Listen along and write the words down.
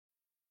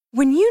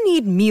When you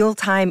need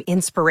mealtime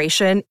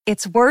inspiration,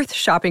 it's worth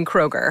shopping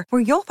Kroger,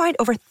 where you'll find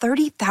over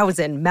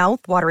 30,000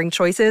 mouth-watering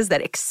choices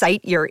that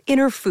excite your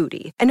inner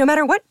foodie. And no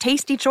matter what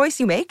tasty choice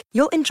you make,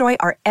 you'll enjoy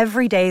our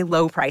everyday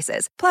low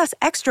prices, plus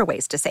extra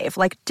ways to save,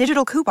 like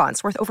digital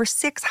coupons worth over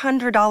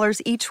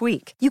 $600 each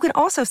week. You can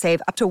also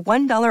save up to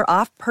 $1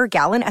 off per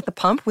gallon at the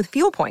pump with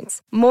fuel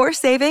points. More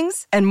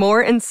savings and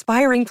more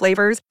inspiring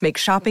flavors make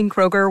shopping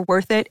Kroger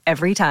worth it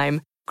every time.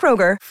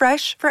 Kroger,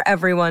 fresh for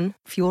everyone.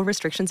 Fuel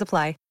restrictions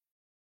apply.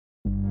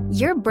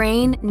 Your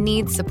brain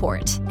needs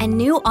support, and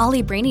new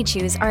Ollie Brainy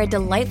Chews are a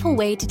delightful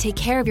way to take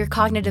care of your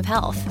cognitive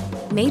health.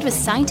 Made with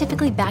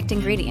scientifically backed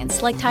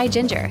ingredients like Thai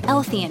ginger,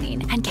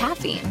 L-theanine, and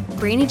caffeine,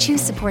 Brainy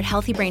Chews support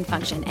healthy brain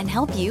function and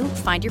help you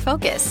find your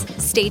focus,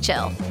 stay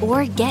chill,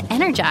 or get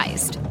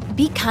energized.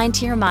 Be kind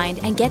to your mind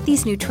and get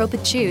these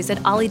nootropic chews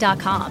at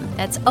ollie.com.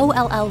 That's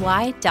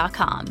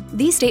OLLY.com.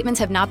 These statements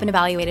have not been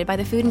evaluated by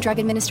the Food and Drug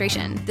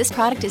Administration. This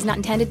product is not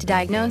intended to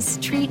diagnose,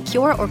 treat,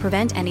 cure, or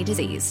prevent any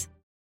disease.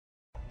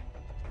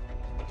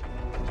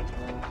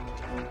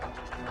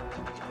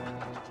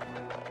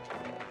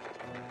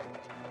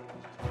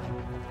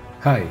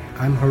 Hi,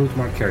 I'm Harut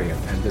Markarian,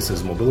 and this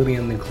is Mobility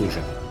and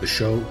Inclusion, the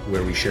show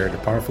where we share the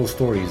powerful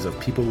stories of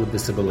people with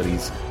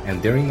disabilities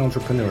and daring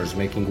entrepreneurs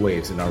making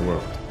waves in our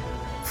world.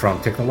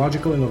 From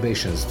technological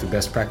innovations to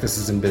best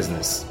practices in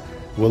business,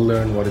 we'll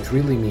learn what it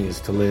really means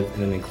to live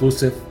in an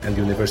inclusive and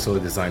universally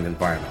designed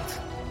environment.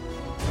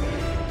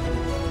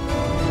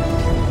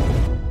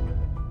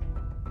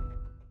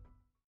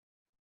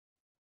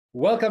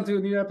 Welcome to a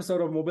new episode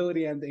of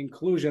Mobility and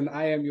Inclusion.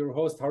 I am your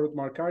host, Harut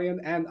Markarian,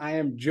 and I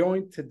am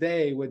joined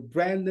today with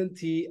Brandon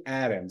T.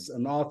 Adams,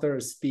 an author,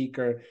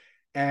 speaker,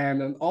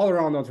 and an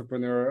all-around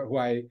entrepreneur who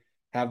I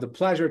have the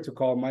pleasure to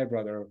call my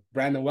brother.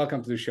 Brandon,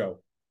 welcome to the show.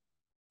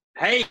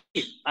 Hey,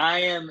 I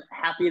am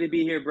happy to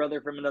be here,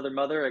 brother from another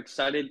mother.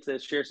 Excited to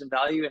share some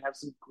value and have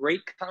some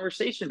great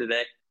conversation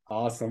today.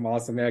 Awesome.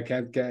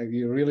 Yeah,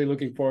 you're really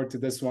looking forward to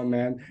this one,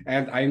 man.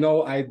 And I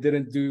know I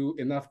didn't do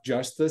enough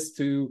justice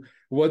to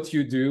what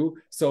you do.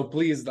 So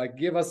please,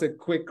 give us a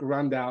quick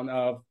rundown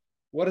of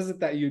what is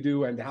it that you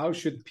do and how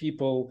should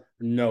people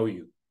know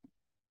you?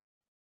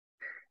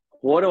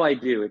 What do I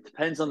do? It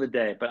depends on the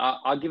day, but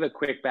I'll give a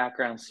quick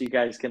background so you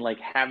guys can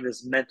have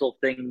this mental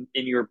thing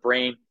in your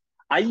brain.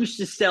 I used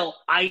to sell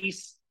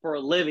ice for a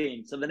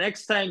living. So the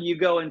next time you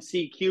go and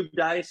see cubed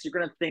ice, you're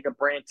going to think of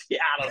Brandon T.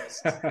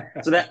 Adams.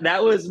 So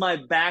that was my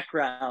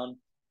background,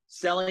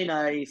 selling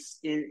ice.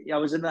 I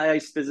was in the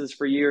ice business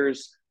for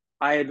years.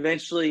 I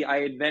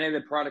invented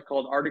a product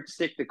called Arctic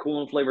Stick, the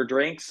cool and flavored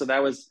drink. So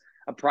that was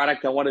a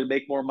product I wanted to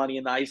make more money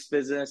in the ice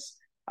business.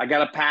 I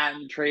got a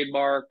patent,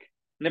 trademark,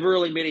 never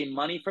really made any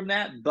money from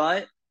that,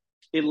 but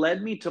it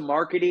led me to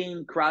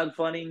marketing,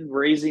 crowdfunding,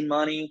 raising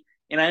money.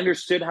 And I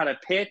understood how to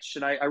pitch.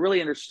 And I really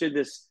understood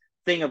this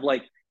thing of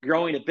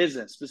growing a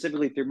business,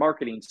 specifically through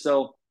marketing.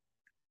 So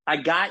I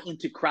got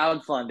into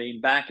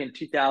crowdfunding back in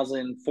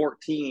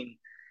 2014.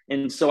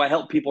 And so I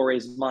helped people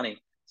raise money.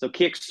 So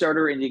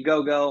Kickstarter,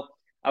 Indiegogo,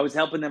 I was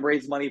helping them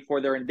raise money for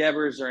their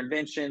endeavors, their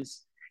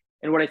inventions.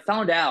 And what I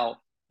found out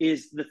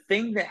is the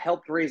thing that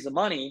helped raise the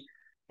money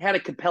had a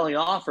compelling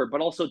offer,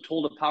 but also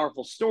told a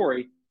powerful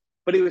story.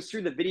 But it was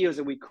through the videos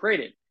that we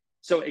created.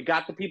 So it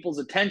got the people's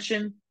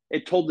attention.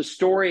 It told the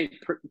story,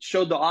 it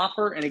showed the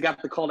offer, and it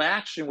got the call to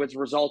action, which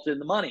resulted in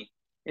the money.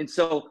 And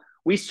so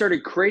we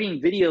started creating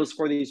videos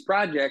for these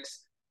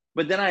projects,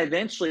 but then I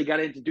eventually got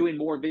into doing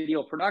more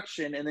video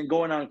production and then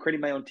going on and creating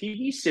my own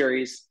TV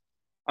series.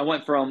 I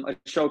went from a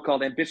show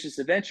called Ambitious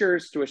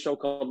Adventures to a show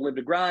called Live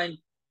to Grind,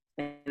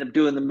 and I'm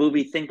doing the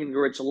movie Think and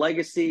Grow Rich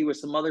Legacy with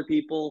some other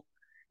people,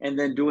 and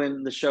then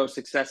doing the show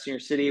Success in Your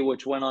City,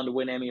 which went on to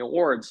win Emmy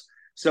Awards.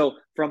 So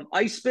from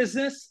ice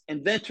business,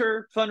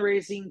 inventor,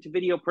 fundraising to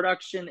video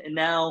production, and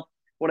now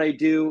what I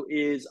do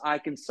is I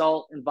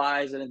consult,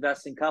 advise, and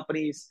invest in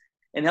companies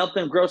and help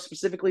them grow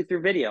specifically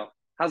through video.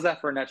 How's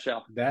that for a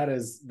nutshell? That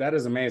is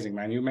amazing,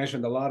 man. You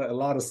mentioned a lot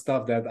of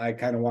stuff that I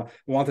kind of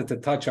wanted to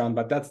touch on,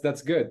 but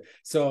that's good.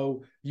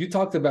 So you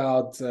talked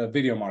about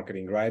video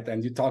marketing, right?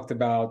 And you talked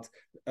about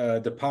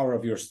the power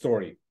of your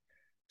story.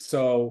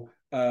 So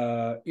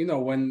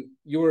when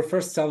you were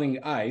first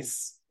selling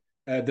ice,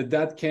 did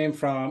that came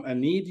from a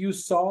need you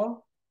saw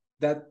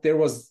that there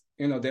was,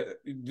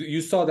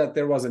 you saw that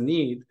there was a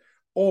need,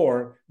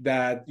 or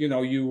that,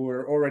 you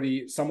were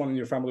already, someone in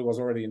your family was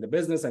already in the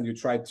business and you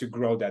tried to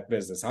grow that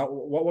business?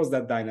 What was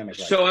that dynamic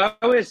like? So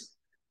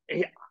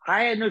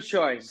I had no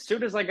choice. As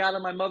soon as I got out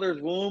of my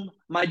mother's womb,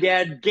 my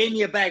dad gave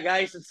me a bag of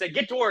ice and said,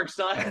 "Get to work,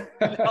 son."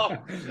 No,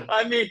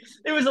 I mean,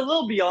 it was a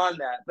little beyond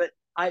that. But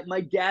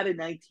my dad in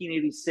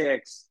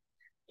 1986,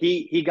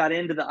 he got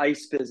into the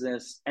ice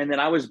business, and then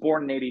I was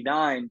born in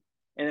 89.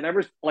 And then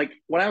ever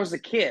when I was a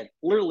kid,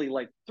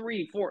 literally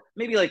 3, 4,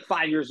 maybe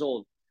 5 years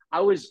old, I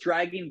was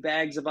dragging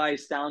bags of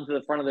ice down to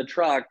the front of the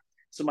truck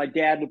so my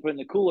dad would put in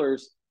the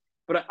coolers.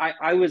 But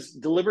I was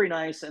delivering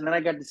ice, and then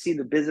I got to see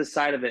the business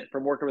side of it,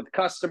 from working with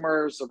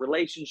customers, the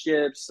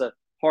relationships, the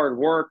hard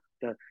work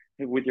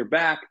with your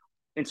back.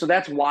 And so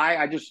that's why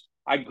I just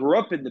I grew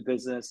up in the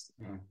business,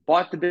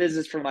 bought the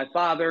business from my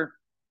father,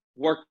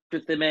 worked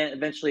with the man,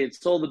 eventually had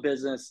sold the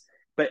business.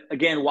 But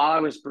again, while I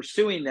was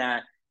pursuing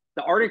that,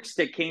 the Arctic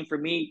Stick came for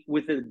me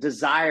with a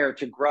desire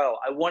to grow.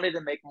 I wanted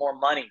to make more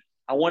money.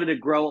 I wanted to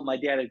grow what my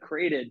dad had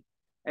created.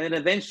 And then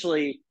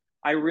eventually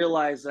I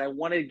realized that I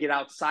wanted to get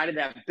outside of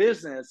that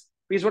business,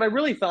 because what I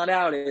really found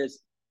out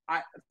is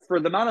for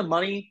the amount of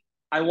money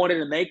I wanted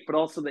to make, but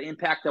also the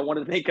impact I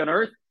wanted to make on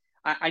earth,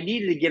 I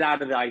needed to get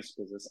out of the ice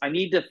business. I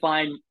need to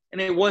find, and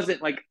it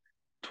wasn't like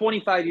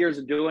 25 years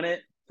of doing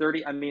it,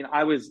 30. I mean,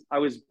 I was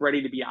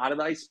ready to be out of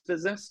the ice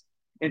business.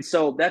 And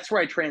so that's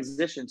where I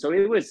transitioned. So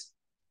it was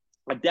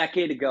a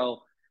decade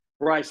ago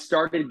where I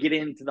started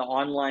getting into the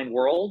online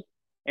world.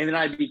 And then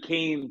I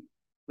became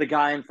the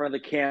guy in front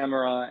of the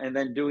camera and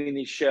then doing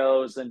these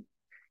shows. And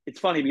it's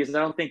funny because I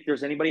don't think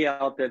there's anybody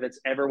out there that's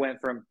ever went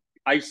from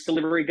ice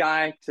delivery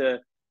guy to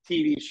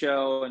TV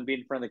show and being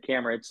in front of the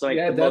camera. It's like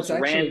the most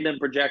random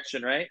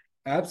projection, right?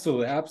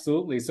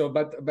 Absolutely. So,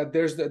 but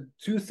there's the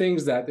two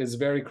things that is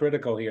very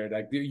critical here.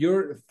 Like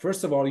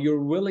first of all, your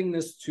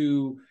willingness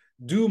to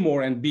do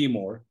more and be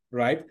more,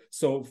 right?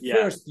 So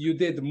first you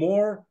did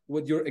more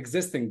with your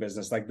existing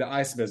business, like the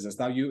ice business.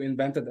 Now you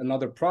invented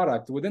another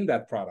product within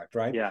that product,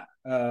 right?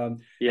 And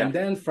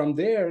then from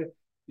there,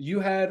 you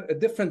had a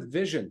different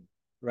vision,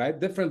 right?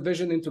 Different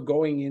vision into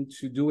going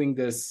into doing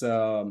this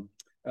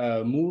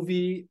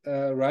movie,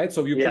 right?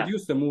 So you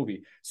produced a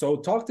movie. So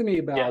talk to me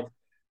about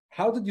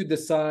how did you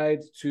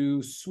decide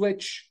to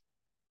switch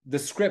the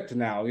script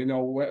now,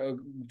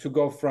 to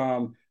go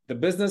from the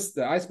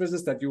ice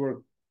business that you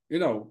were,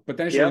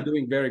 potentially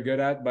doing very good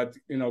at, but,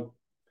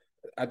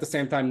 at the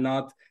same time,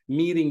 not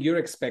meeting your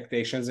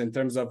expectations in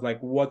terms of like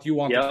what you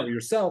wanted for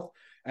yourself,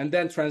 and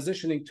then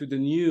transitioning to the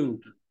new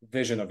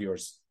vision of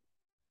yours?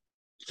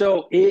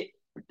 So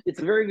it's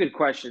a very good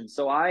question.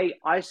 So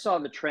I saw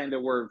the trend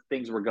of where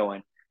things were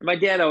going. And my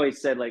dad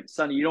always said, like,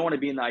 son, you don't want to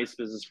be in the ice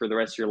business for the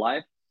rest of your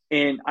life.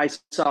 And I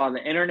saw on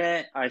the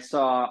internet, I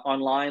saw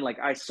online, like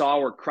I saw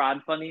where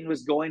crowdfunding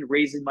was going,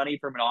 raising money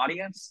from an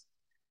audience.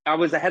 I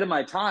was ahead of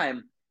my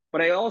time,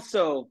 but I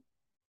also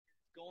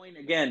going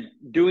again,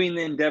 doing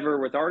the endeavor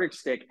with Arctic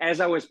Stick.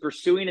 As I was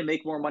pursuing to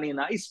make more money in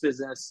the ice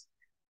business,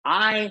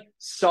 I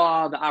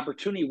saw the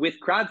opportunity with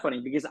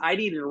crowdfunding because I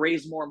needed to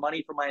raise more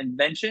money for my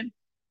invention.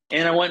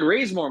 And I went and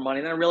raised more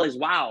money. And then I realized,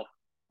 wow,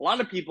 a lot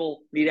of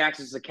people need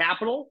access to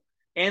capital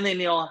and they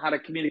know how to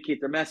communicate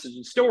their message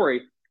and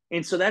story.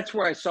 And so that's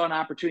where I saw an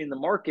opportunity in the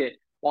market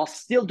while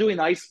still doing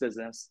the ice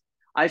business.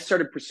 I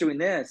started pursuing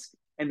this.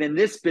 And then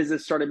this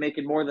business started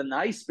making more than the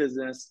ice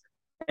business.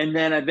 And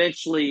then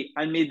eventually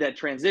I made that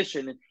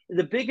transition. And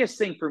the biggest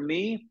thing for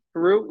me,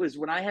 Harout, was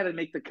when I had to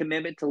make the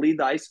commitment to lead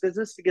the ice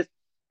business, because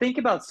think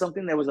about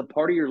something that was a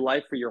part of your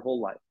life for your whole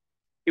life.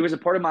 It was a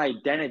part of my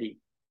identity.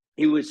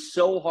 It was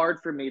so hard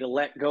for me to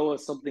let go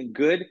of something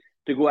good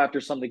to go after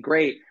something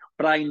great,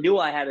 but I knew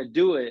I had to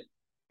do it.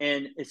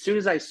 And as soon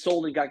as I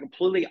sold and got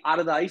completely out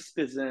of the ice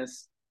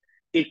business,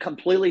 it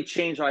completely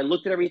changed. I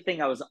looked at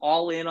everything. I was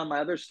all in on my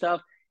other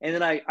stuff. And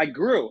then I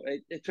grew.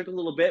 It took a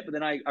little bit, but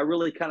then I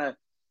really kind of,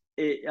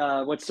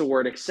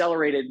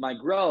 accelerated my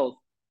growth.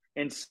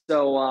 And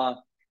so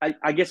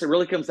I guess it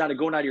really comes down to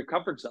going out of your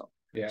comfort zone.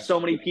 Yeah. So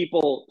many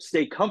people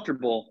stay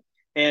comfortable.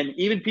 And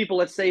even people,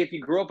 let's say if you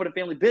grew up in a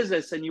family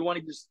business and you want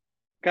to just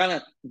kind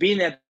of be in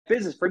that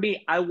business, for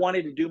me, I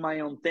wanted to do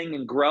my own thing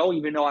and grow,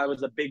 even though I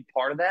was a big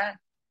part of that.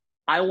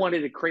 I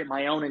wanted to create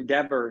my own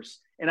endeavors.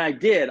 And I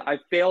did. I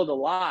failed a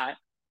lot,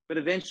 but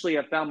eventually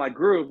I found my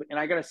groove. And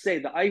I got to say,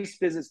 the ice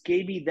business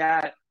gave me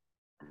that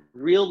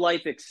real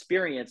life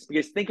experience,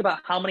 because think about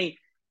how many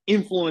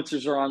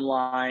influencers are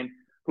online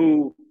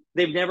who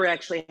they've never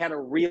actually had a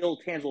real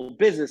tangible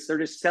business. They're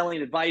just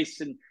selling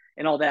advice and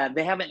all that.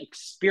 They haven't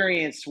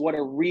experienced what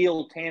a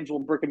real tangible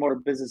brick and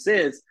mortar business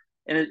is.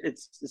 And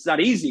it's not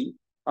easy.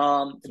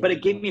 But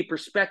it gave me a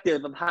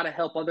perspective of how to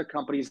help other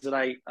companies that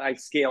I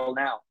scale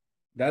now.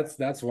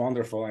 That's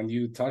wonderful. And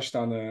you touched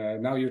on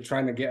now you're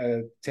trying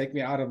to take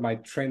me out of my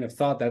train of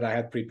thought that I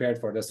had prepared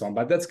for this one,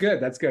 but that's good.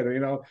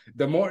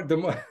 The more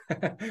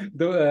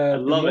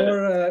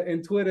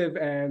intuitive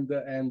and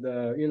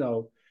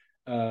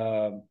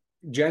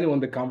genuine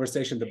the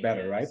conversation, the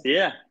better, right?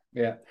 Yeah.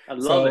 I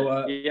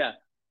love it.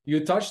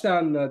 You touched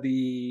on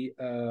the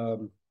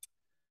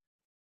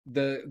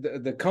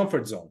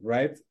comfort zone,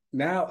 right?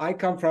 Now I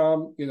come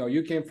from,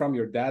 you came from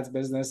your dad's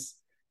business.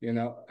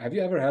 Have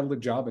you ever held a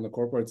job in a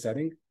corporate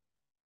setting?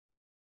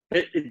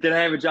 Did I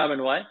have a job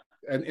in what?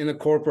 In a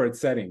corporate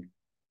setting.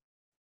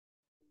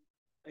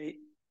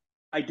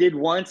 I did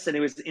once, and it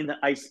was in the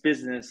ice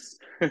business,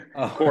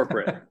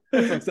 corporate.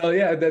 So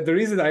yeah, the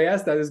reason I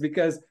asked that is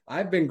because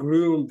I've been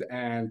groomed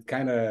and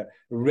kind of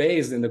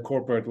raised in the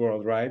corporate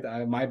world, right?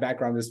 My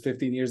background is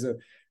 15 years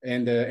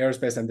in the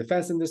aerospace and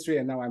defense industry,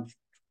 and now I'm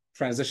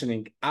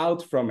transitioning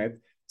out from it.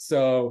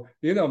 So,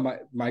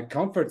 my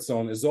comfort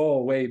zone is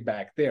all way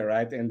back there,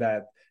 right? In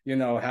that,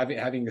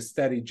 having a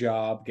steady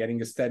job,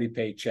 getting a steady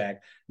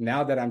paycheck.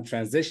 Now that I'm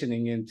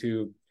transitioning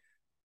into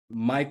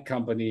my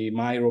company,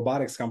 my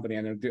robotics company,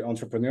 and the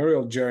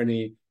entrepreneurial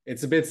journey,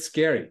 it's a bit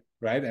scary,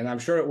 right? And I'm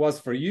sure it was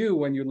for you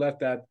when you left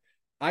that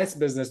ice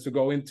business to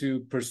go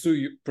into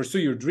pursue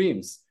your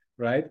dreams,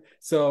 right?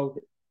 So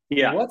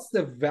Yeah. what's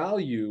the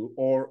value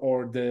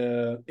or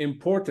the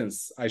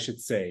importance, I should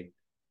say,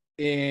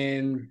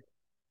 in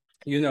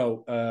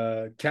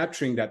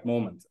capturing that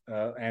moment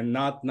and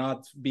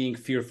not being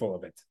fearful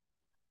of it?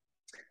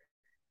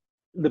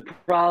 The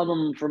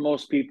problem for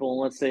most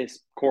people, let's say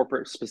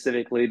corporate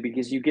specifically,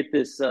 because you get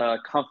this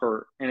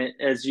comfort, and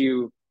as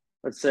you,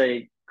 let's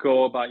say,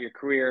 go about your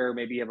career,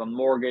 maybe you have a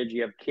mortgage,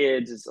 you have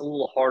kids, it's a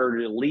little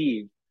harder to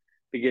leave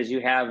because you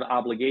have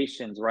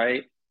obligations,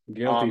 right?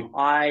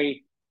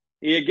 Guilty.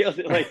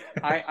 Guilty. Like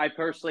I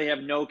personally have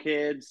no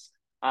kids.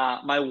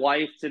 My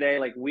wife today,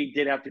 like we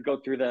did have to go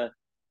through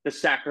the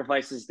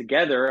sacrifices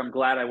together. I'm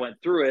glad I went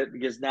through it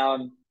because now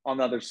I'm on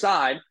the other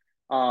side.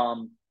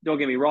 Don't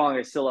get me wrong,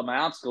 I still have my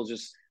obstacles.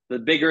 Just the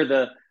bigger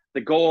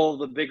the goal,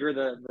 the bigger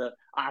the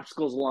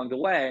obstacles along the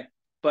way.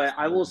 But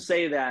I will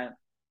say that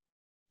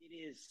it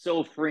is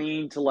so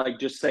freeing to like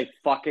just say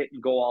fuck it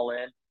and go all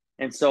in.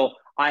 And so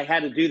I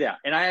had to do that.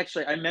 And I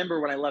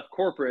remember when I left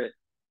corporate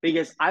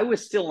because I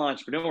was still an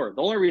entrepreneur.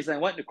 The only reason I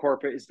went into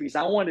corporate is because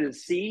I wanted to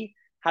see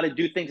how to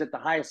do things at the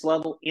highest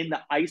level in the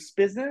ice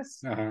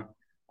business.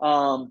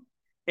 And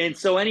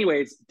so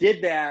anyways,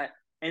 did that.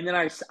 And then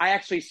I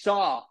actually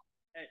saw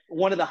at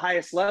one of the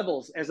highest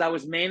levels as I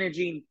was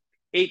managing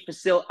 8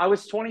 facilities. I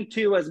was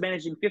 22. I was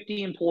managing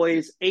 50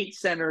 employees, 8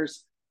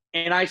 centers.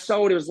 And I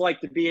saw what it was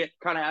like to be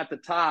kind of at the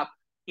top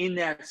in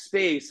that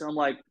space. And I'm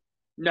like,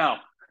 no,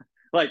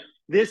 like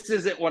this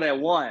isn't what I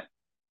want.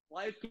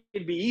 Life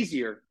can be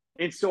easier.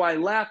 And so I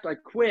left, I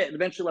quit, and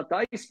eventually left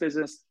the ice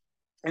business.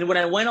 And when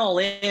I went all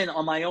in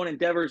on my own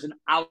endeavors and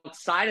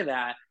outside of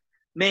that,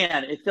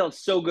 man, it felt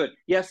so good.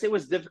 Yes, it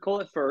was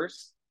difficult at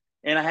first,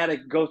 and I had to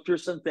go through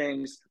some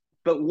things.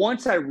 But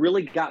once I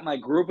really got my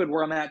group and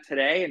where I'm at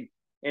today,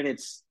 and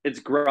it's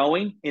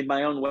growing in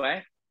my own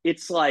way,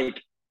 it's like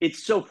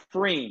it's so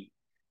freeing.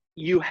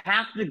 You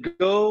have to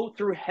go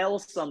through hell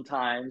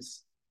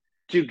sometimes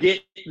to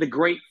get the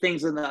great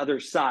things on the other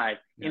side.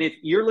 Yeah. And if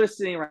you're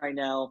listening right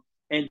now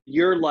and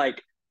you're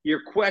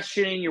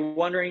questioning, you're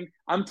wondering,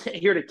 I'm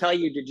here to tell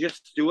you to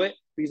just do it,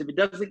 because if it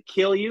doesn't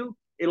kill you,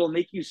 it'll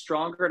make you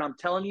stronger. And I'm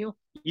telling you,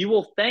 you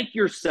will thank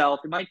yourself.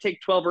 It might take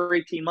 12 or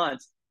 18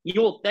 months.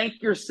 You will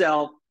thank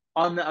yourself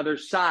on the other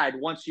side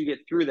once you get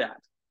through that.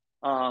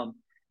 And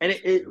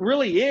it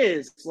really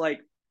is like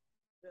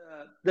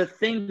the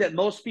thing that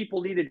most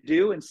people need to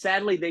do. And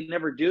sadly, they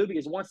never do,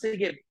 because once they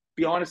get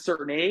beyond a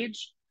certain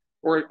age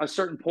or a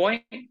certain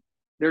point,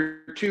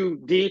 they're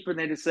too deep and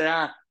they just say,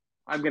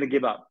 I'm going to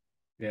give up.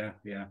 Yeah.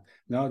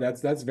 No,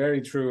 that's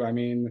very true. I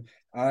mean,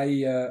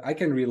 I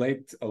can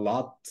relate a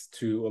lot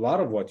to a lot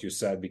of what you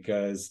said,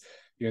 because,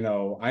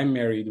 I'm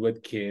married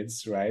with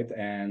kids, right?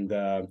 And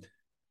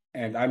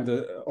I'm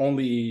the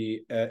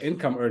only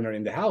income earner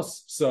in the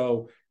house.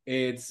 So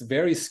it's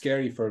very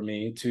scary for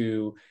me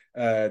to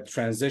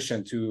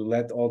transition, to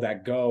let all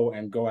that go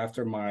and go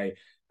after my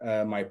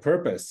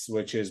purpose,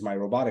 which is my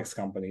robotics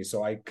company.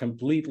 So I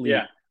completely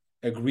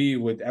agree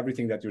with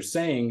everything that you're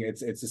saying.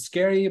 It's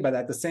scary, but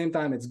at the same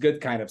time, it's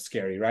good kind of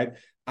scary, right?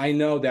 I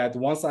know that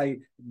once I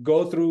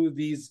go through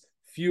these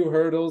few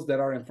hurdles that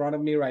are in front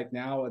of me right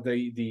now,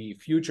 the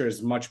future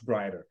is much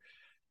brighter.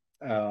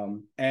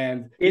 And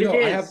and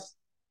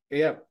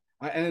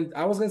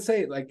I was going to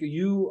say, like,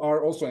 you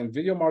are also in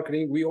video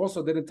marketing. We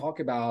also didn't talk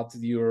about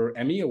your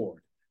Emmy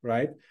Award,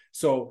 right?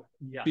 So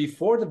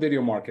before the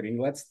video marketing,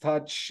 let's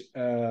touch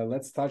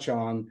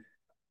on,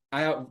 I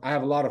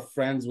have a lot of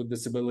friends with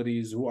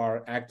disabilities who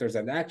are actors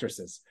and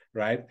actresses,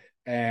 right?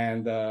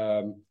 And,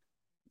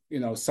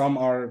 some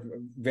are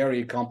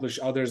very accomplished.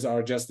 Others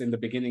are just in the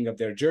beginning of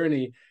their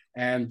journey.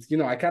 And,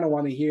 I kind of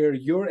want to hear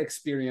your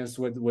experience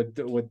with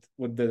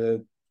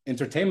the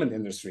entertainment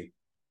industry.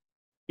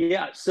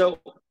 Yeah. So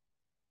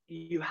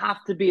you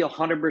have to be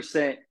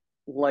 100%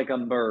 like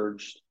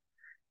emerged.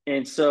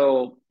 And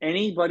so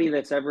anybody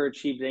that's ever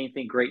achieved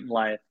anything great in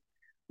life,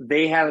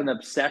 they had an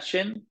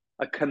obsession,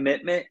 a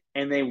commitment,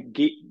 and they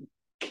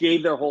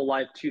gave their whole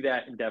life to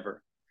that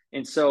endeavor.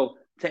 And so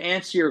to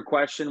answer your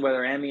question,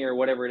 whether Emmy or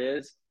whatever it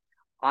is,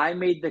 I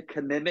made the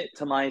commitment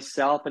to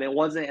myself, and it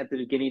wasn't at the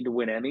beginning to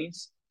win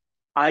Emmys.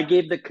 I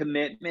gave the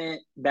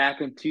commitment back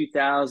in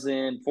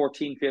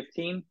 2014,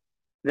 15,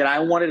 that I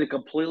wanted to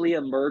completely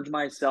immerse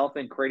myself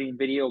in creating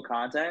video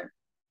content,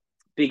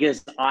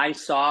 because I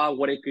saw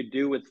what it could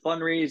do with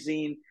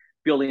fundraising,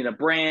 building a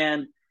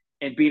brand,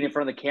 and being in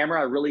front of the camera.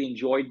 I really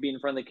enjoyed being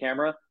in front of the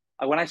camera.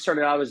 When I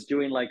started, I was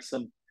doing like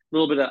some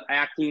little bit of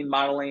acting,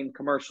 modeling,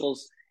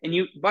 commercials. And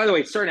by the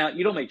way, starting out,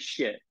 you don't make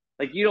shit.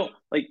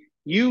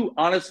 You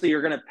honestly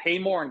are going to pay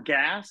more on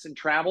gas and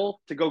travel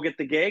to go get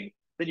the gig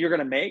than you're going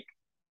to make.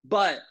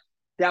 But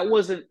that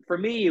wasn't, for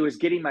me, it was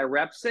getting my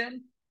reps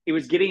in. It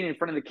was getting in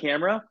front of the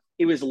camera.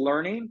 It was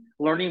learning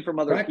from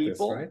other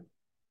people. Right?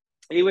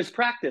 It was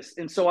practice.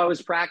 And so I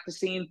was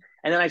practicing,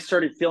 and then I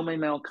started filming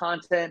my own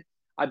content.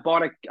 I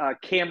bought a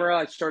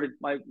camera.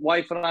 My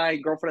wife and I,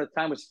 girlfriend at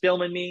the time, was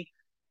filming me.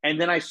 And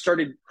then I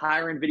started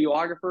hiring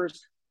videographers.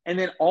 And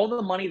then all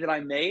the money that I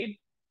made,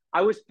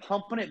 I was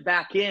pumping it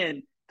back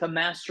in to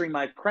mastering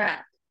my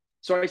craft.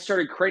 So I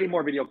started creating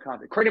more video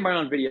content, creating my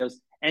own videos.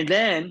 And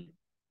then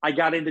I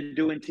got into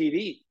doing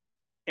TV.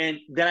 And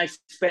then I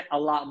spent a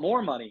lot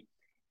more money.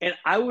 And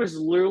I was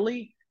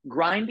literally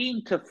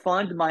grinding to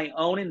fund my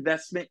own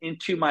investment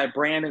into my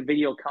brand and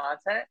video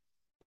content.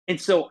 And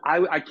so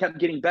I kept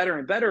getting better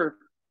and better,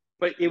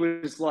 but it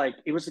was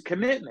a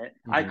commitment.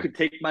 Mm-hmm. I could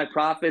take my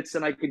profits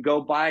and I could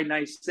go buy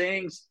nice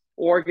things,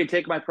 or I could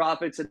take my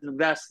profits and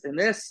invest in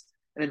this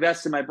and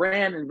invest in my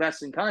brand,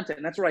 invest in content.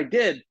 And that's what I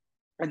did.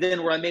 And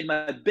then where I made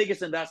my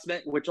biggest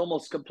investment, which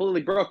almost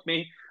completely broke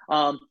me,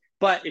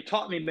 but it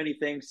taught me many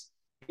things,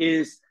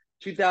 is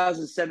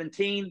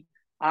 2017.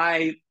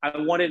 I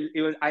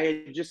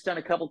had just done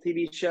a couple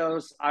TV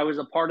shows. I was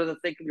a part of the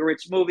Think and Grow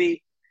Rich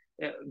movie,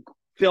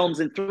 films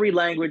in 3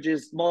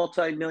 languages,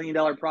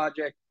 multi-million-dollar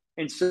project.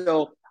 And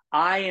so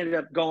I ended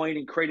up going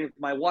and creating with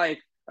my wife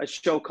a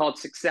show called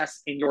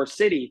Success in Your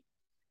City.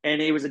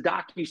 And it was a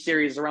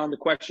docuseries around the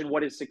question,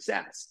 what is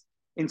success?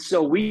 And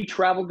so we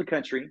traveled the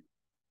country.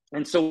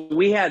 And so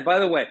we had, by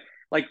the way,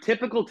 like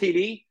typical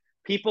TV,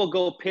 people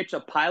go pitch a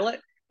pilot.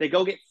 They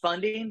go get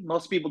funding.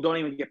 Most people don't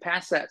even get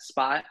past that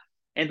spot.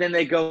 And then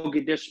they go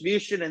get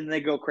distribution and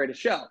they go create a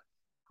show.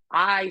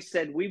 I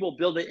said, we will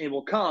build it and it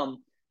will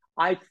come.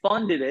 I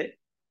funded it.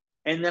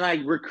 And then I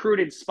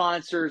recruited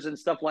sponsors and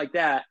stuff like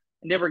that.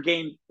 Never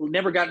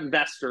got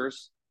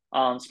investors,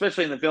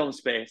 especially in the film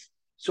space.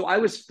 So I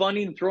was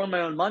funding, throwing my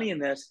own money in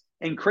this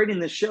and creating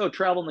this show,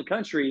 traveling the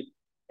country.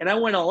 And I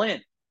went all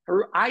in.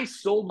 I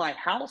sold my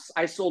house.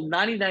 I sold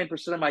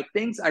 99% of my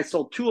things. I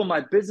sold 2 of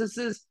my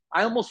businesses.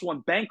 I almost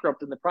went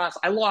bankrupt in the process.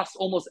 I lost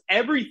almost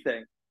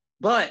everything,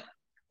 but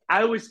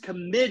I was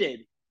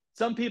committed.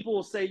 Some people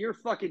will say, you're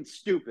fucking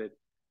stupid.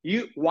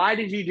 Why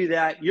did you do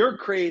that? You're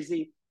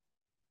crazy.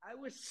 I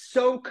was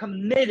so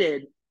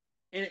committed.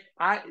 And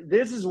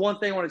this is one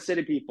thing I want to say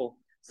to people.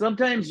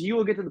 Sometimes you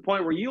will get to the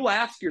point where you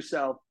ask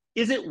yourself,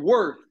 is it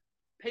worth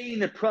paying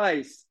the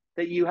price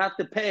that you have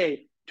to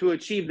pay to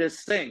achieve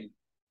this thing?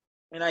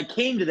 And I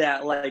came to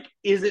that, like,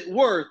 is it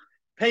worth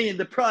paying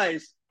the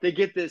price to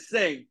get this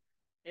thing?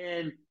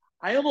 And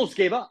I almost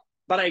gave up,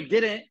 but I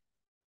didn't.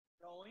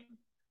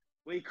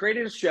 We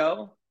created a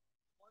show,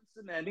 won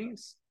some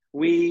Emmys.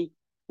 We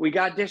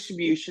got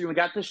distribution. We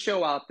got the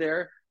show out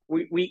there.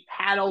 We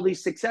had all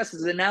these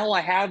successes. And now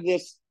I have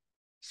this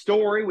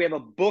story. We have a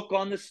book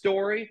on the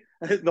story,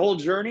 the whole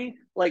journey.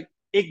 Like,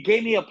 it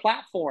gave me a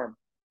platform.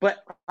 But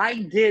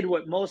I did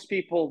what most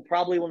people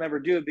probably will never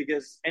do,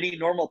 because any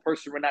normal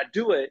person would not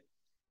do it.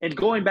 And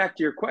going back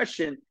to your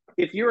question,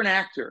 if you're an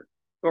actor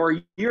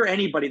or you're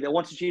anybody that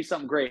wants to achieve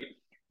something great,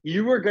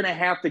 you are going to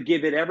have to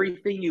give it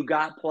everything you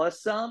got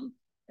plus some,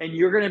 and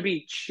you're going to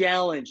be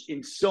challenged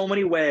in so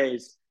many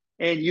ways.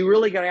 And you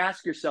really got to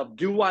ask yourself,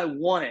 do I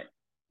want it?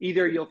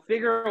 Either you'll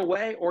figure a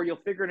way or you'll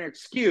figure an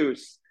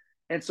excuse.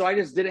 And so I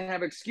just didn't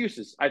have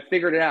excuses. I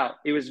figured it out.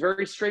 It was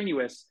very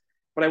strenuous,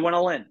 but I went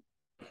all in.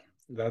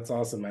 That's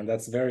awesome, man.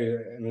 That's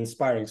an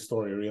inspiring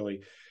story,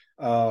 really.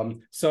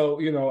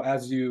 So,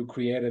 as you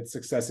created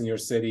Success in Your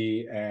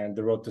City and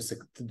the road to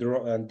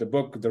the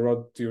book, The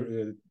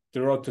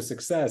Road to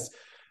Success,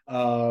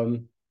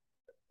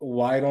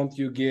 why don't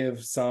you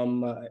give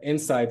some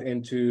insight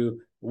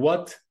into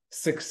what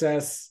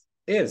success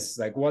is?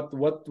 Like,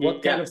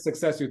 what kind of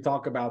success you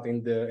talk about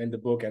in the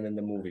book and in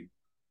the movie?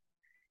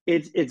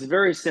 It's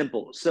very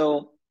simple.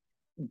 So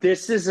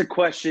this is a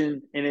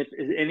question, and if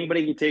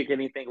anybody can take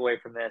anything away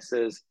from this,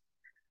 is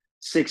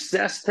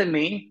success to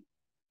me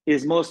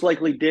is most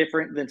likely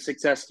different than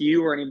success to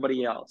you or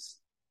anybody else.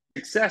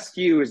 Success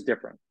to you is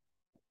different.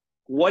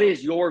 What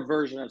is your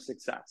version of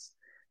success?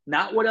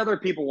 Not what other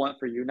people want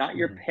for you, not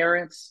your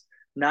parents,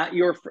 not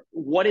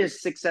what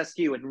is success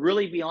to you? And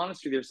really be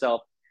honest with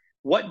yourself.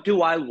 What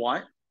do I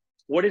want?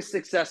 What is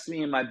success to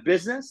me in my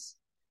business,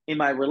 in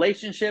my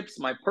relationships,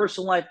 my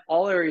personal life,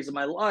 all areas of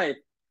my life?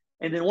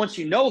 And then once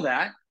you know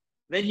that,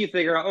 then you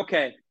figure out,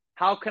 okay,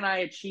 how can I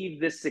achieve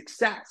this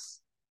success?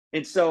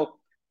 And so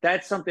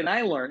that's something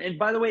I learned. And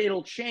by the way,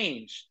 it'll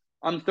change.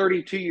 I'm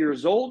 32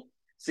 years old.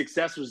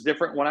 Success was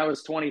different when I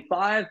was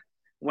 25.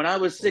 When I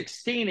was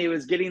 16, it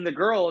was getting the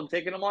girl and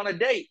taking them on a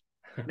date.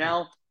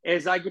 Now,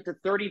 as I get to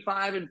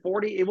 35 and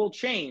 40, it will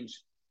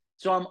change.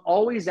 So I'm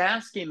always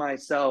asking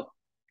myself,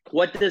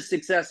 what does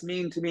success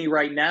mean to me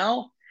right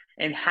now?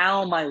 And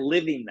how am I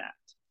living that?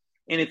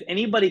 And if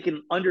anybody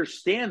can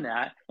understand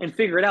that and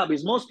figure it out,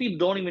 because most people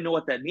don't even know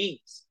what that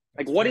means.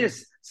 Like, what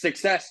is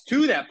success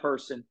to that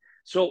person?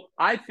 So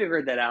I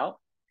figured that out,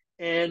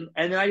 and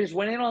then I just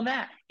went in on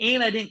that.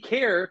 And I didn't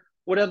care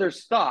what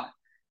others thought,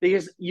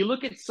 because you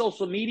look at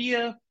social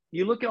media,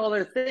 you look at all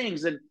their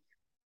things, and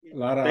a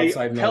lot of they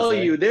tell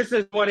you this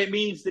is what it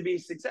means to be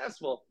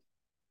successful.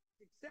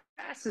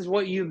 Success is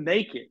what you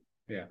make it.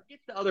 Yeah. Get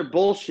the other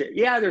bullshit.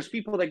 Yeah, there's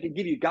people that can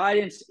give you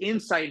guidance,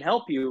 insight, and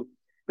help you.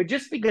 But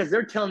just because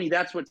they're telling you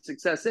that's what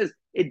success is,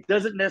 it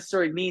doesn't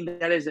necessarily mean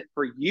that is it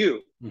for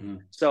you. Mm-hmm.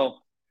 So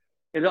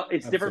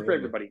it's different for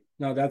everybody.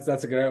 No, that's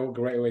a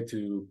great way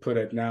to put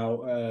it.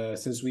 Now,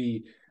 since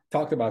we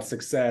talked about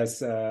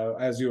success.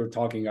 As you were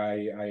talking,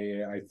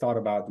 I thought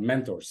about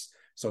mentors.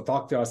 So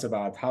talk to us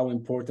about how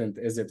important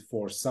is it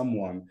for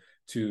someone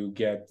to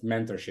get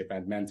mentorship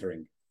and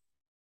mentoring,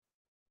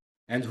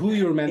 and who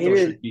your mentor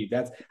should be.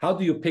 That's how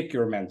do you pick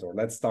your mentor?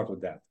 Let's start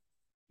with that.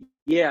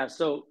 Yeah,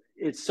 so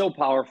it's so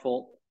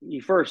powerful.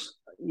 You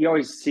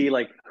always see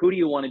like, who do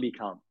you want to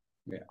become?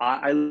 Yeah.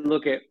 I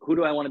look at who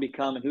do I want to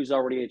become and who's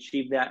already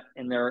achieved that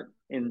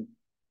in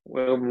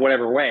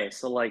whatever way.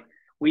 So like,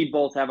 we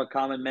both have a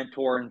common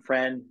mentor and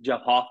friend,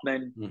 Jeff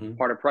Hoffman,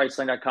 part of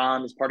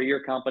Priceline.com, is part of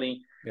your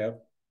company.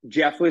 Yep.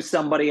 Jeff was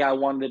somebody I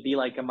wanted to be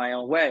like in my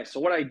own way. So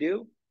what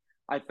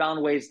I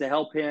found ways to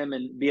help him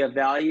and be of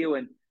value,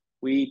 and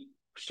we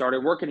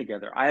started working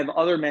together. I have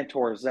other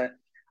mentors that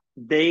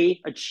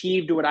they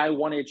achieved what I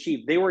want to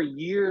achieve. They were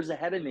years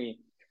ahead of me.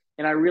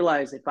 And I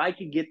realized if I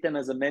could get them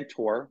as a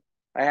mentor,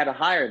 I had to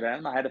hire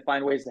them. I had to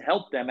find ways to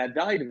help them, add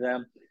value to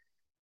them.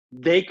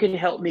 They could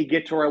help me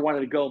get to where I wanted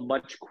to go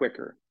much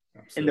quicker.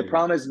 Absolutely. And the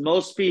problem is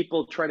most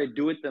people try to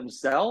do it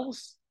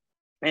themselves,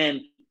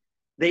 and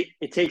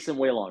it takes them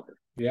way longer.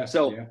 Yeah.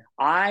 So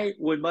I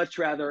would much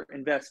rather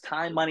invest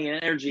time, money,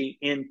 and energy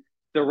in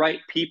the right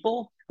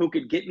people who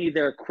could get me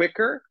there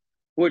quicker,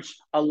 which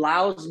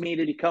allows me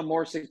to become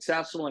more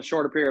successful in a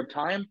shorter period of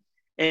time.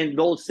 And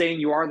the old saying,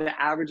 you are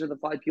the average of the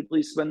 5 people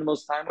you spend the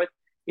most time with,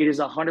 it is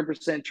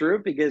 100%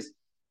 true, because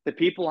the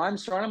people I'm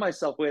surrounding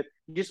myself with,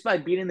 just by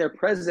being in their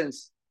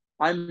presence,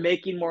 I'm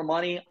making more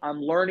money,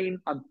 I'm learning,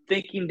 I'm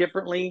thinking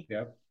differently.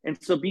 Yep. And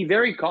so be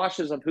very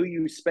cautious of who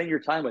you spend your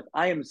time with.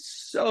 I am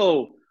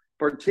so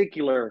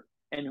particular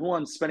in who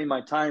I'm spending my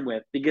time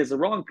with, because the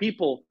wrong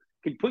people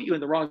can put you in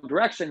the wrong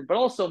direction, but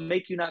also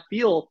make you not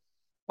feel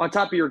on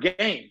top of your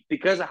game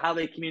because of how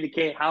they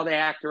communicate, how they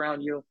act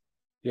around you.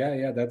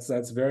 Yeah,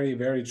 that's very,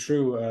 very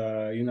true.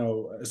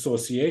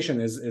 Association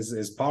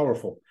is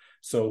powerful.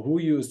 So who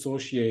you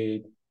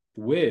associate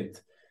with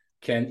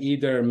can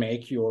either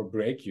make you or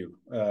break you.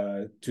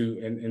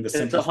 In the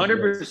it's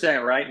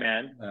 100% right,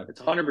 man.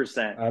 It's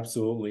 100%.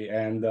 Absolutely,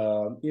 and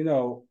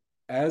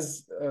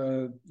as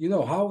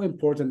how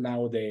important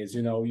nowadays.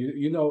 You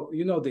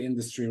know the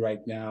industry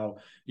right now.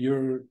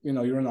 You're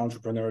an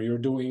entrepreneur.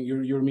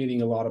 You're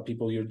meeting a lot of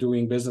people. You're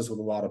doing business with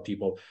a lot of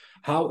people.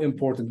 How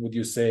important would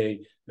you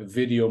say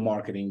video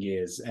marketing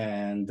is,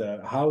 and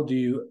how do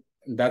you?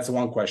 That's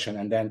one question,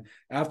 and then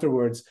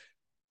afterwards,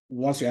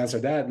 once you answer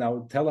that,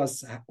 now tell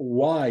us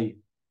why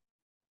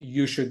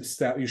you should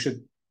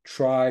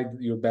try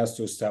your best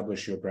to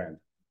establish your brand.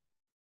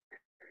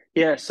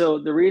 Yeah, so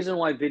the reason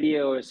why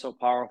video is so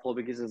powerful,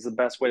 because it's the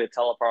best way to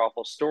tell a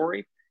powerful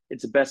story.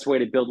 It's the best way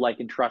to build like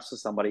and trust with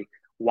somebody.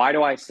 Why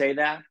do I say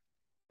that?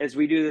 As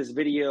we do this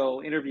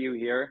video interview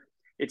here,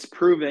 it's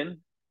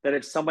proven that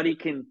if somebody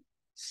can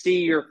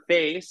see your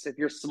face, if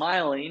you're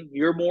smiling,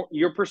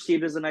 you're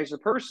perceived as a nicer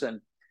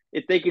person.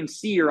 If they can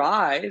see your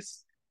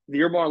eyes,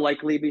 you're more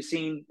likely to be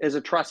seen as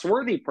a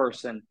trustworthy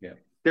person. Yeah.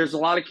 There's a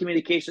lot of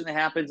communication that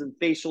happens in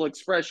facial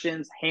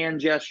expressions,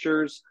 hand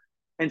gestures.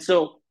 And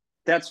so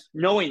that's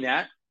knowing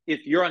that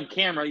if you're on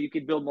camera, you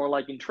can build more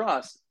like and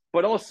trust,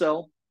 but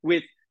also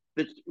with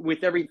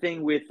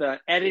everything, with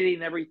editing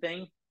and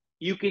everything,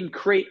 you can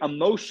create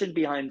emotion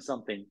behind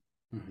something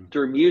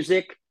through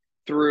music,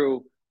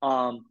 through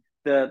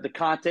the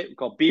content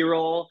called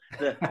B-roll,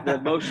 the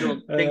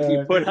emotional things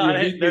you put on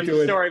it. There's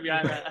a story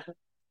behind that.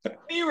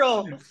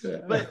 B-roll.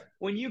 But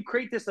when you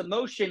create this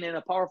emotion in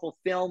a powerful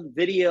film,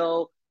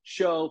 video,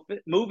 show,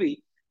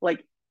 movie,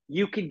 like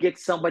you can get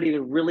somebody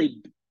to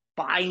really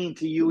buy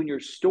into you and your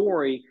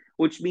story,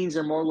 which means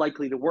they're more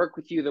likely to work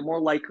with you. They're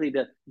more likely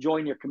to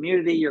join your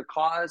community, your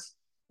cause.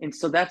 And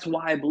so that's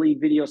why I believe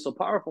video is so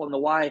powerful,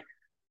 and why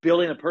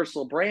building a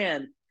personal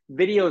brand,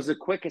 video is the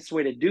quickest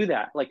way to do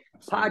that. Like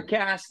Absolutely.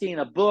 Podcasting,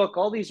 a book,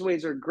 all these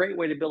ways are a great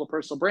way to build a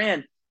personal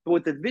brand. But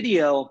with the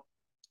video,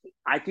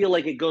 I feel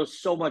like it goes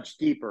so much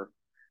deeper.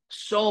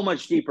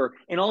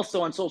 And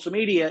also on social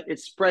media, it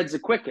spreads the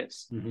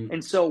quickest.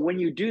 And so when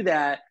you do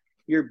that,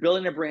 you're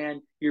building a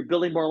brand, you're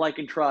building more like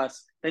and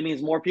trust. That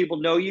means more people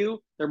know you.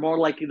 They're more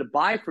likely to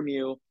buy from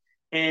you.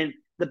 And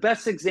the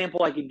best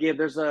example I could give,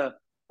 there's a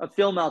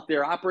film out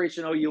there,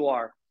 Operation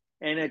OUR,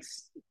 and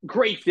it's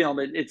great film.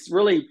 It's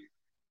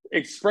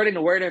spreading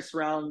awareness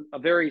around a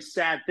very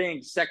sad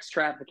thing, sex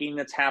trafficking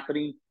that's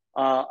happening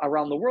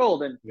around the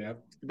world. And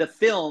the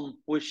film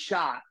was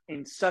shot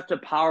in such a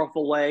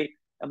powerful way,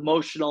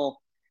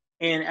 emotional.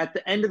 And at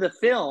the end of the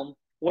film,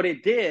 what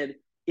it did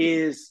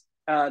is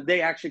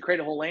they actually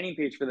created a whole landing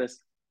page for this.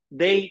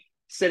 They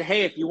said,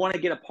 hey, if you want to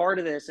get a part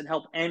of this and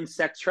help end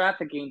sex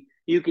trafficking,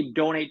 you can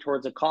donate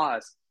towards a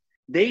cause.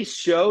 They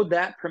showed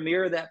that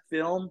premiere of that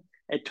film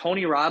at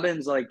Tony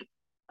Robbins'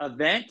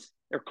 event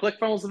or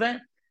ClickFunnels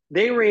event.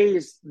 They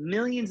raised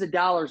millions of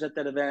dollars at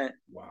that event.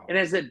 Wow. And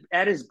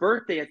at his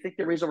birthday, I think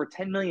they raised over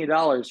 $10 million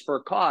for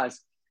a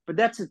cause. But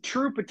that's a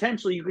true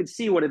potential. You can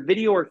see what a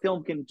video or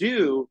film can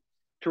do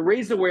to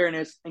raise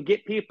awareness and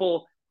get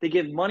people to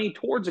give money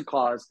towards a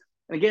cause.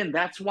 And again,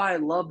 that's why I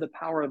love the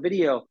power of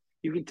video.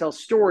 You can tell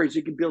stories,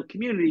 you can build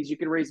communities, you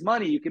can raise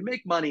money, you can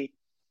make money.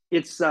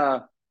 It's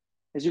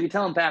As you can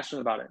tell, I'm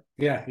passionate about it.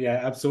 Yeah,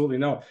 absolutely.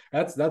 No,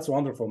 that's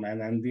wonderful,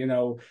 man. And being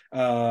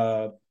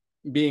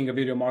a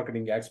video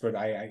marketing expert,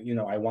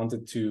 I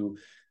wanted to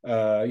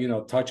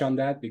touch on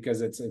that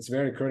because it's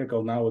very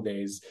critical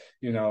nowadays.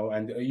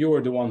 And you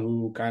were the one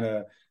who kind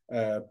of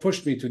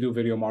pushed me to do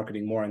video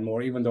marketing more and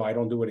more, even though I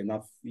don't do it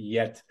enough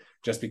yet,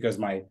 just because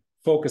my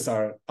focus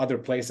are other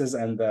places,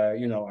 and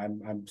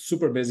I'm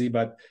super busy,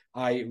 but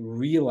I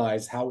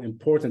realize how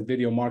important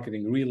video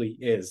marketing really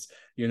is,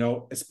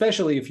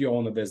 especially if you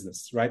own a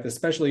business, right?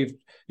 Especially if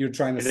you're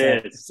trying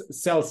to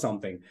sell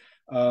something.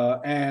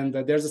 And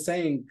there's a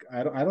saying,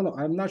 I don't know,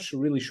 I'm not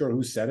really sure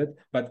who said it,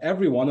 but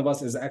every one of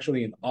us is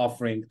actually an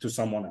offering to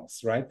someone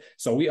else, right?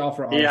 So we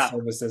offer our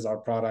services, our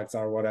products,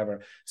 our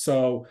whatever.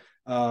 So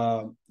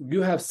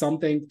you have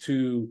something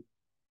to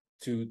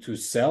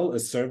sell, a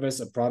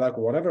service, a product,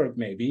 whatever it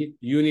may be,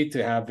 you need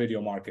to have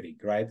video marketing,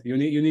 right? You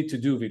need to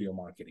do video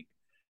marketing.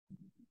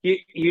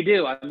 You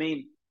do. I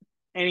mean,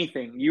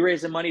 anything. You're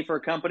raising money for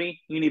a company,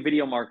 you need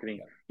video marketing.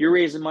 Yeah. You're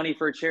raising money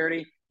for a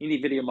charity, you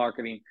need video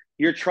marketing.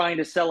 You're trying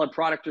to sell a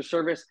product or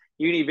service,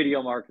 you need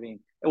video marketing.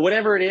 And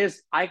whatever it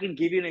is, I can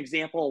give you an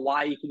example of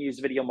why you can use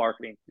video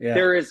marketing. Yeah.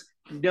 There is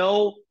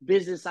no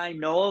business I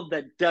know of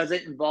that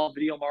doesn't involve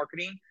video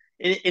marketing.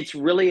 It's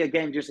really,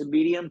 again, just a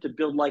medium to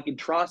build like and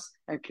trust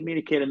and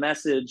communicate a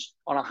message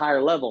on a higher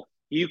level.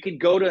 You can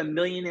go to 1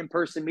 million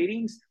in-person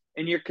meetings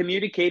and you're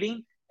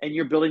communicating and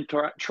you're building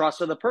trust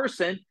with a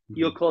person,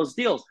 you'll close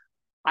deals.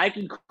 I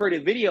can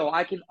create a video,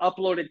 I can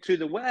upload it to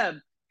the web,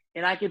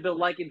 and I can build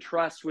like and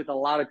trust with a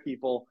lot of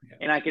people,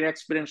 and I can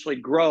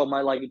exponentially grow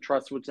my like and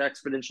trust, which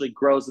exponentially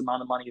grows the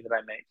amount of money that I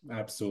make.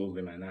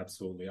 Absolutely, man.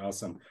 Absolutely.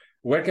 Awesome.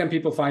 Where can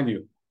people find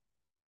you?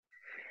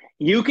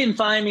 You can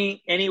find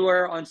me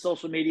anywhere on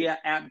social media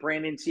at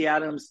Brandon T.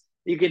 Adams.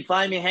 You can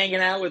find me hanging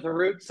out with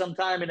Harut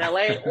sometime in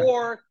LA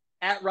or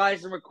at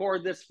Rise and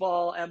Record this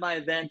fall at my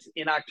event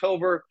in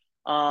October.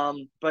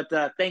 But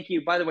thank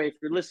you. By the way, if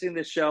you're listening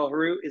to this show,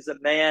 Harut is a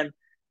man.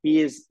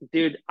 He is,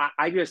 dude,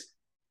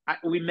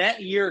 we met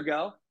a year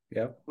ago.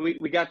 Yeah.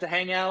 We got to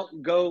hang out,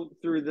 go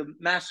through the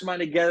mastermind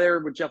together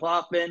with Jeff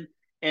Hoffman,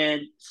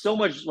 and so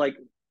much like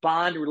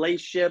bond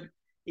relationship.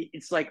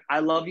 It's like, I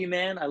love you,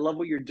 man. I love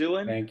what you're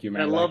doing. Thank you,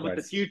 man. And I love what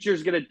the future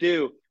is going to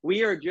do.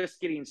 We are just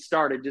getting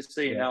started, just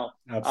so you know.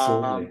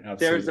 Absolutely.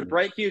 There's a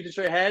bright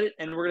future ahead,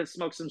 and we're going to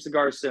smoke some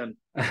cigars soon.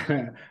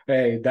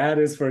 Hey, that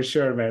is for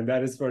sure, man.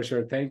 That is for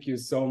sure. Thank you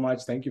so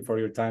much. Thank you for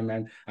your time,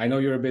 man. I know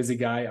you're a busy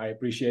guy. I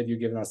appreciate you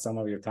giving us some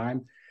of your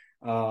time.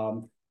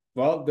 Well,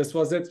 this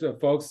was it,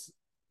 folks.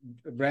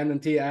 Brandon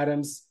T.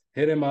 Adams,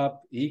 hit him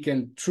up. He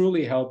can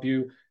truly help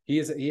you. He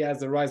has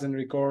the Rise and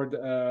Record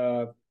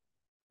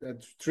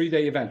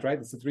 3-day event, right?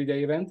 It's a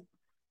 3-day event.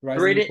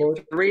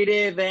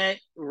 3-day event,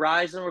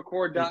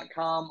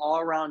 riseandrecord.com, all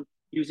around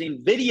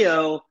using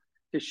video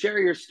to share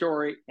your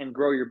story and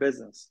grow your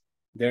business.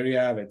 There you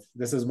have it.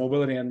 This is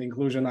Mobility and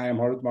Inclusion. I am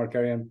Harut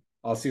Markarian.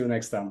 I'll see you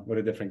next time with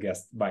a different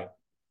guest. Bye.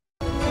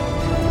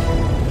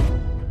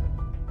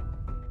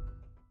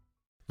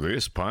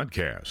 This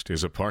podcast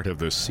is a part of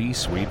the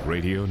C-Suite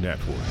Radio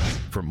Network.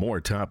 For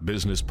more top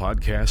business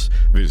podcasts,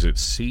 visit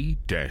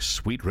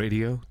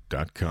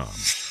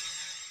c-suiteradio.com.